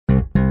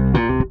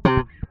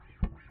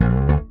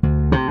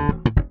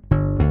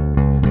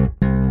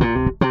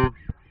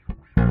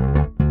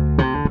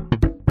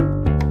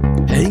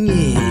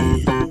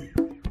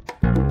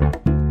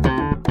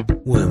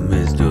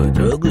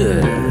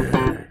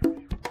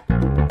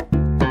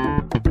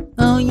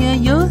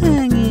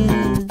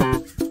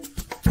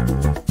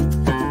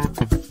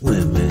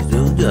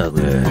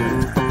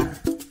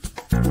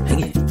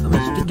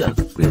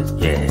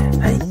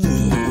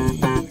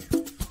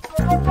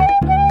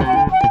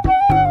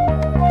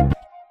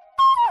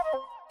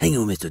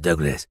Mr.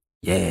 Douglas.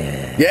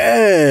 Yeah.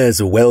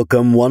 Yes,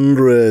 welcome,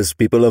 wondrous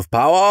people of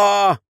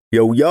power.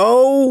 Yo,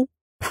 yo.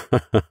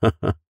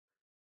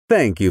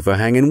 Thank you for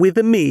hanging with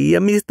me,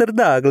 Mr.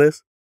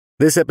 Douglas.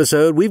 This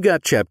episode, we've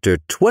got chapter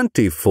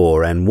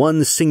 24 and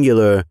one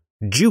singular,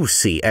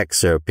 juicy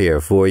excerpt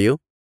here for you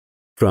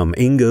from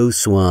Ingo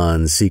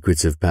Swann's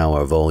Secrets of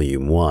Power,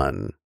 Volume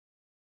 1,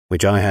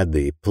 which I had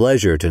the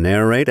pleasure to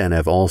narrate and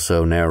have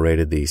also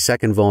narrated the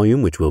second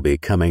volume, which will be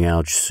coming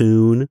out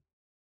soon.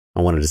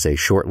 I wanted to say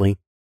shortly.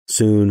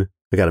 Soon.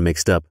 I got it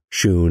mixed up.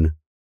 Soon.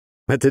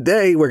 But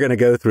today we're going to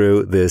go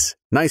through this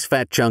nice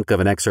fat chunk of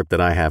an excerpt that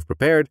I have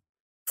prepared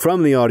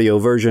from the audio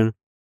version.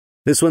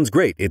 This one's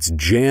great. It's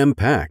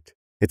jam-packed.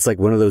 It's like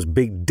one of those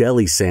big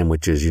deli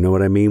sandwiches, you know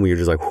what I mean? Where you're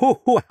just like,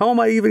 whoa, how am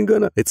I even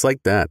gonna? It's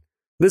like that.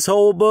 This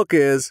whole book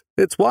is,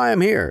 it's why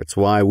I'm here. It's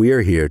why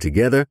we're here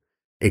together,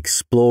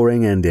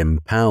 exploring and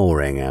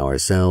empowering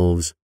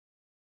ourselves.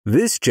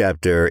 This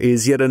chapter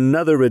is yet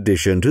another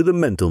addition to the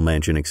mental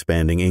mansion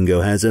expanding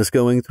Ingo has us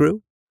going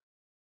through.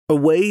 A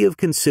way of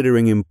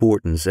considering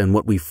importance and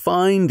what we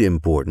find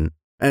important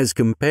as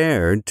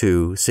compared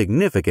to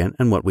significant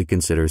and what we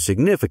consider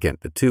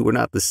significant. The two are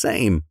not the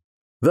same,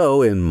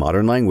 though in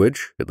modern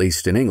language, at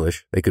least in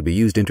English, they could be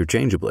used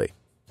interchangeably.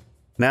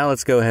 Now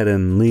let's go ahead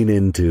and lean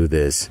into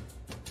this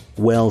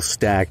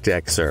well-stacked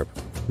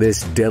excerpt,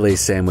 this deli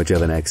sandwich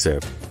of an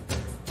excerpt.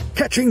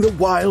 Catching the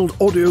wild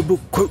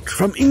audiobook quote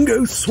from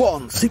Ingo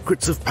Swann,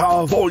 Secrets of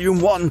Power,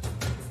 Volume 1,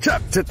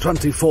 Chapter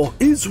 24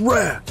 is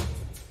rare.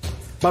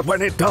 But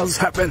when it does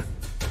happen,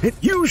 it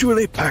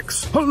usually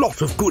packs a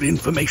lot of good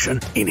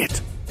information in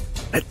it.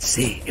 Let's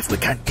see if we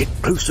can't get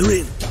closer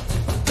in.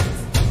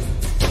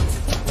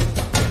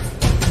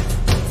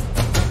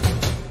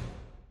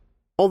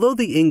 Although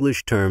the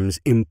English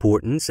terms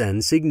importance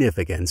and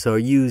significance are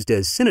used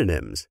as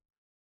synonyms,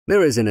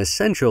 there is an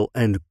essential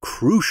and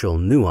crucial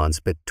nuance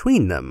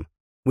between them,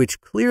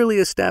 which clearly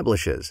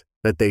establishes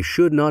that they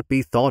should not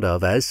be thought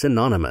of as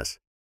synonymous.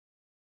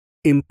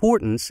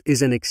 Importance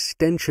is an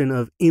extension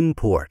of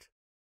import,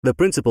 the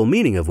principal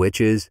meaning of which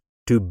is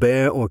to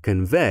bear or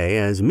convey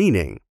as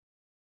meaning.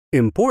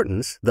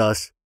 Importance,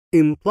 thus,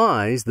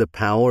 implies the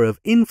power of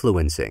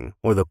influencing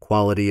or the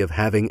quality of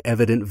having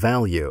evident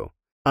value,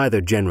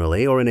 either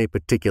generally or in a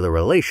particular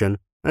relation,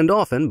 and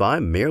often by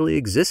merely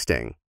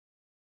existing.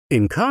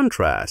 In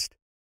contrast,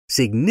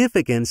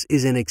 significance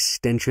is an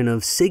extension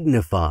of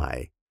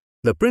signify,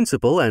 the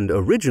principal and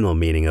original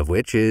meaning of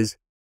which is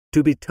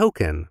to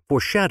betoken,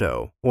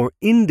 foreshadow, or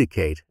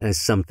indicate as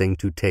something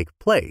to take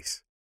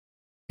place.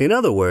 In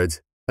other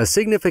words, a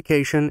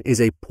signification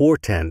is a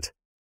portent,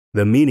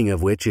 the meaning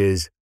of which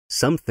is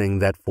something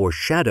that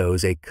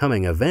foreshadows a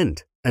coming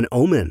event, an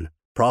omen,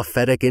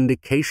 prophetic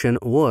indication,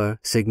 or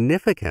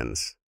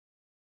significance.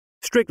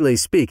 Strictly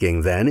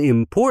speaking, then,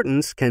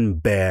 importance can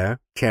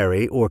bear,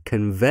 carry, or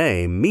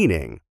convey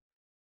meaning,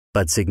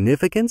 but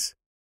significance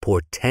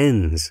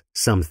portends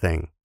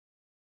something.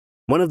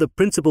 One of the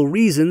principal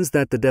reasons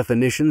that the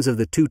definitions of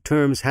the two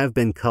terms have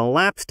been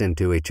collapsed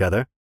into each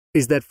other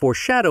is that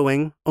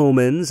foreshadowing,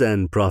 omens,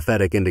 and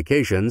prophetic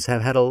indications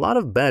have had a lot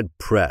of bad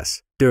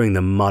press during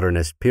the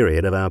modernist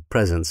period of our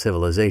present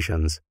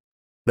civilizations.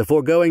 The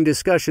foregoing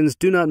discussions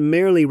do not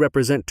merely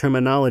represent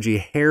terminology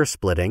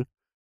hair-splitting,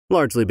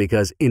 largely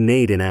because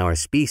innate in our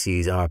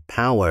species are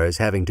powers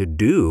having to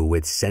do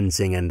with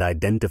sensing and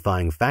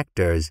identifying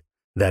factors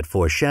that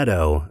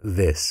foreshadow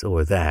this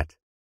or that.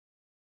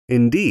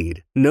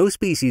 Indeed, no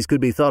species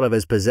could be thought of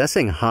as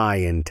possessing high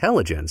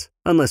intelligence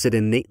unless it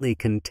innately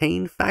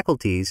contained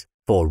faculties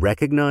for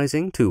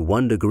recognizing, to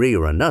one degree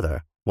or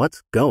another,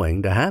 what's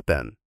going to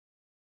happen.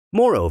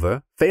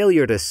 Moreover,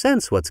 failure to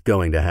sense what's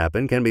going to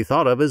happen can be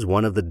thought of as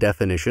one of the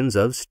definitions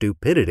of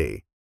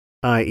stupidity,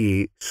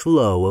 i.e.,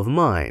 slow of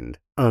mind,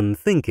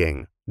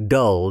 unthinking,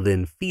 dulled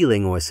in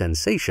feeling or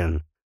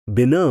sensation,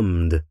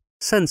 benumbed,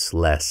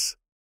 senseless.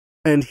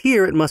 And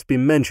here it must be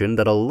mentioned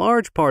that a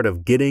large part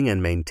of getting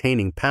and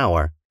maintaining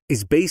power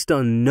is based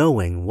on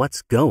knowing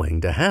what's going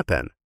to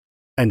happen.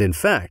 And in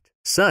fact,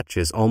 such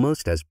is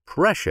almost as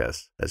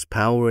precious as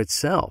power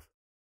itself.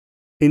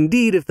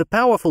 Indeed, if the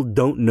powerful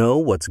don't know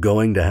what's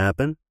going to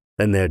happen,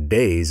 then their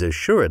days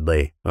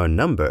assuredly are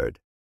numbered.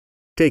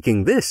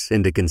 Taking this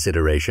into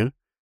consideration,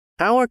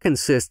 power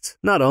consists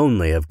not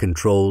only of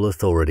control,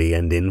 authority,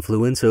 and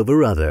influence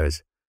over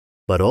others,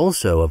 but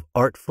also of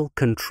artful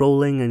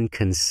controlling and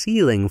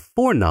concealing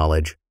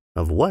foreknowledge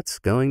of what's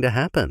going to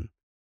happen.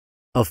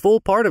 A full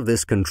part of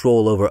this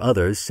control over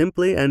others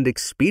simply and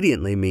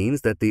expediently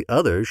means that the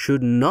others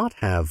should not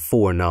have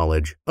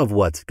foreknowledge of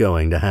what's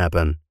going to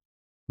happen.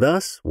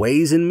 Thus,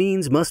 ways and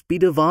means must be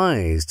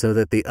devised so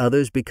that the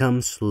others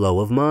become slow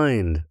of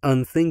mind,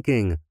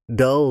 unthinking,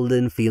 dulled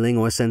in feeling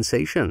or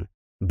sensation,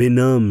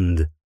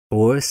 benumbed,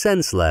 or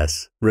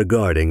senseless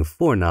regarding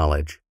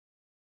foreknowledge.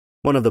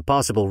 One of the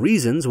possible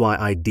reasons why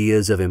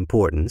ideas of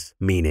importance,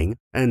 meaning,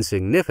 and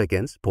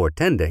significance,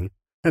 portending,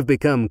 have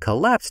become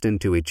collapsed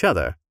into each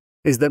other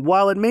is that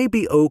while it may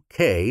be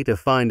okay to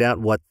find out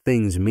what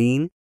things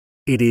mean,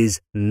 it is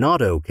not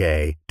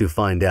okay to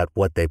find out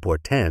what they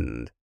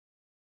portend.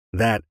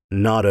 That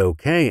not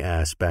okay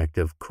aspect,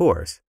 of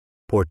course,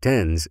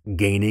 portends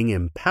gaining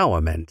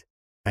empowerment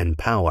and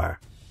power.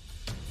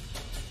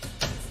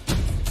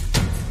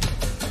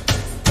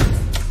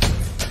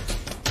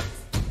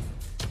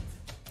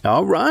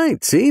 All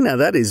right, see, now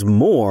that is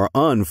more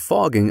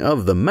unfogging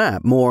of the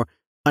map, more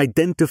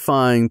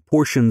identifying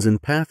portions and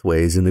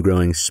pathways in the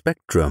growing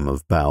spectrum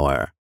of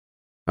power.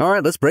 All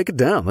right, let's break it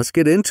down. Let's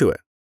get into it.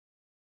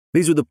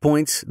 These were the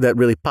points that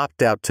really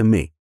popped out to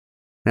me.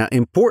 Now,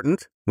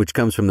 important, which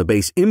comes from the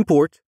base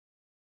import,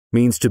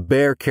 means to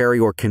bear, carry,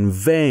 or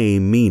convey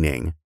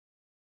meaning,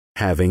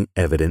 having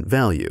evident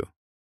value.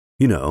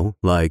 You know,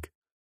 like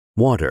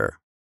water.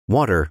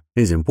 Water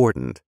is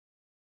important.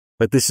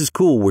 But this is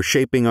cool, we're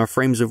shaping our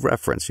frames of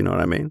reference, you know what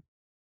I mean?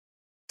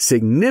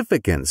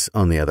 Significance,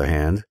 on the other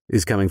hand,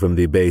 is coming from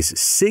the base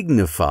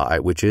signify,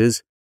 which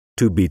is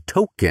to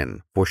betoken,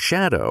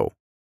 foreshadow,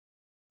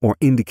 or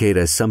indicate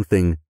as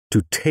something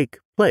to take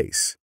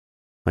place,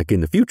 like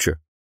in the future.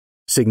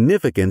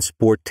 Significance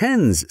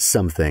portends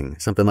something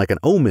like an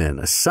omen,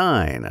 a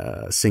sign,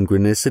 a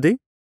synchronicity,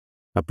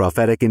 a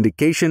prophetic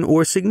indication,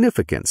 or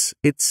significance.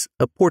 It's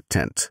a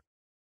portent.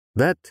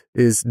 That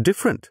is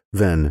different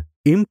than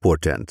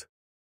important.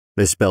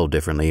 They're spelled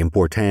differently,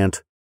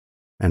 important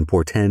and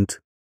portent.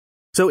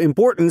 So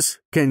importance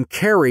can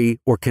carry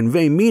or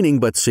convey meaning,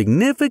 but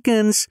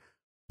significance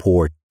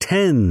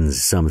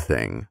portends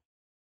something.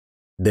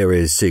 There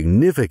is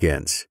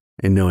significance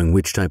in knowing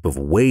which type of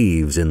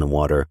waves in the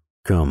water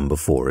come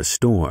before a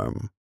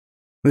storm.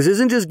 This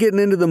isn't just getting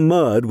into the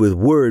mud with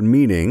word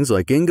meanings.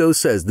 Like Ingo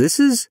says, this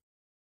is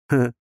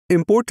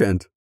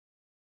important.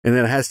 And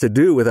that has to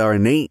do with our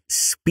innate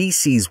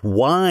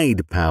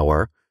species-wide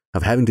power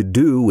of having to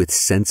do with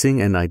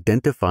sensing and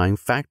identifying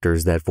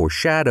factors that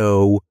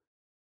foreshadow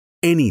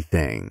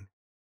anything.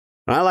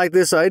 I like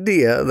this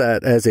idea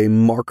that as a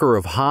marker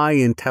of high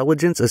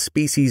intelligence, a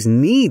species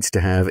needs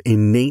to have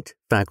innate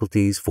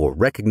faculties for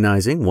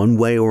recognizing, one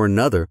way or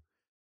another,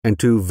 and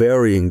to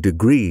varying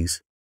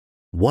degrees,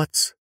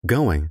 what's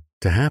going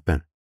to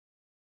happen.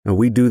 And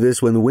we do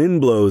this when the wind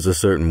blows a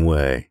certain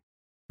way.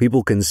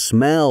 People can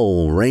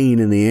smell rain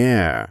in the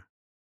air.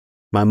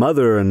 My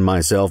mother and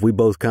myself, we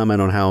both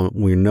comment on how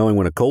we're knowing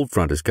when a cold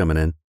front is coming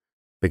in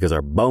because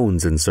our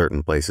bones in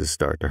certain places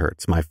start to hurt.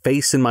 It's my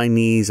face and my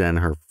knees and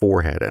her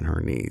forehead and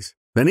her knees.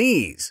 The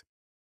knees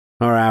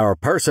are our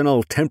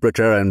personal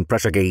temperature and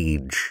pressure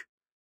gauge.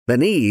 The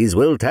knees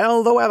will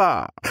tell the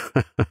weather.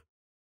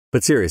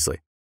 But seriously,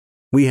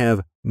 we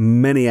have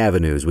many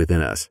avenues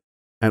within us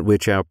at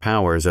which our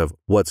powers of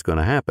what's going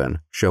to happen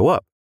show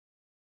up.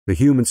 The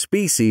human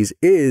species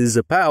is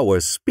a power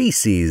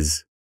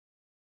species.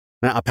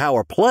 Now, a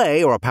power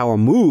play or a power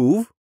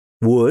move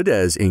would,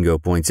 as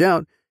Ingo points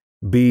out,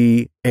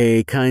 be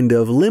a kind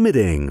of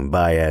limiting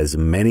by as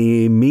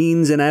many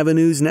means and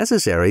avenues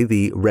necessary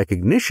the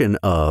recognition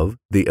of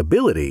the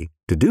ability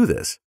to do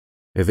this.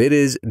 If it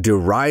is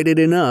derided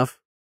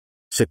enough,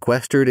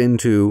 sequestered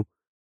into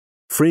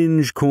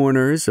fringe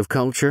corners of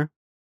culture,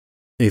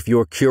 if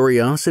your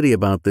curiosity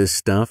about this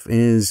stuff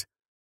is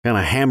kind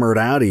of hammered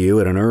out of you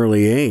at an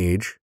early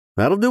age,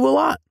 that'll do a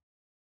lot.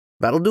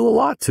 That'll do a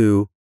lot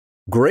to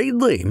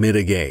greatly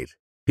mitigate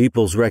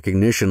people's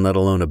recognition, let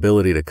alone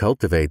ability to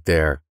cultivate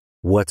their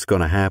what's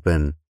going to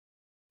happen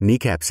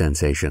kneecap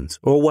sensations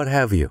or what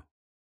have you.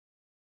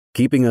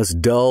 Keeping us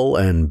dull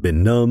and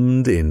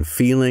benumbed in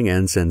feeling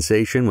and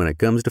sensation when it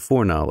comes to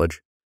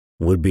foreknowledge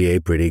would be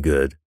a pretty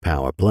good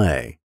power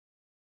play.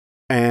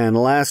 And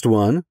last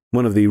one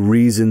of the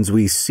reasons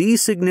we see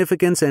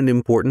significance and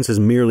importance as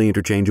merely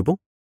interchangeable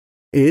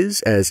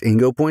is, as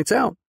Ingo points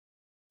out,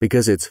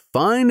 because it's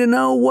fine to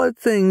know what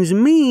things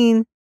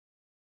mean,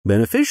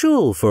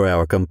 beneficial for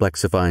our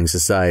complexifying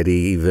society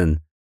even,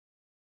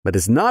 but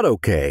it's not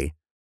okay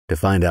to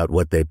find out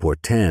what they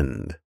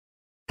portend,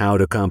 how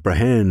to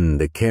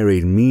comprehend the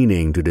carried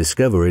meaning to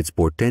discover its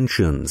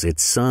portentions,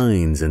 its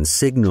signs and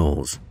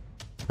signals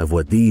of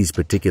what these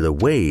particular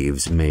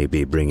waves may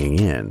be bringing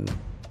in.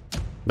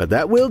 But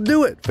that will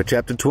do it for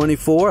Chapter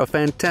 24, a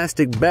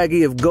fantastic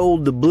baggie of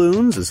gold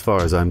doubloons as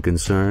far as I'm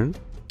concerned.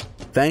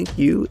 Thank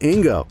you,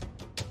 Ingo.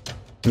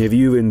 If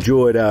you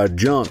enjoyed our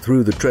jaunt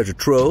through the treasure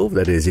trove,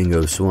 that is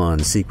Ingo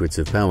Swann's Secrets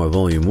of Power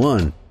Volume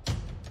 1,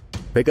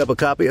 pick up a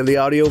copy of the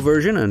audio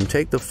version and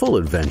take the full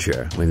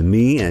adventure with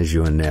me as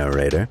your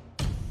narrator.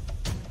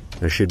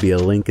 There should be a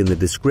link in the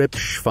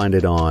description. Find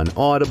it on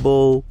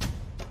Audible.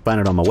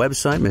 Find it on my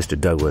website,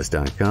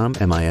 mrdouglas.com,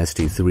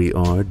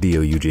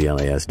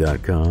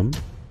 mist3rdouglas.com.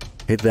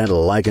 Hit that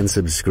like and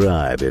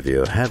subscribe if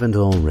you haven't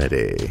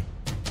already.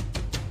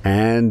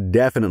 And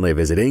definitely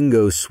visit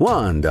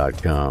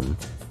ingoswann.com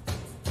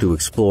to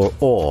explore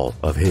all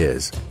of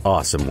his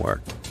awesome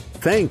work.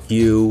 Thank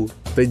you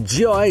for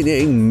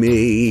joining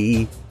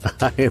me.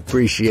 I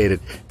appreciate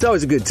it. It's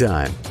always a good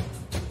time.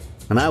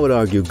 And I would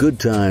argue good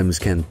times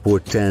can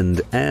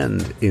portend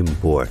and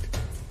import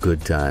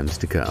good times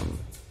to come.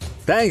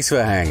 Thanks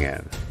for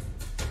hanging.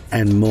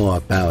 And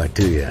more power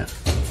to you.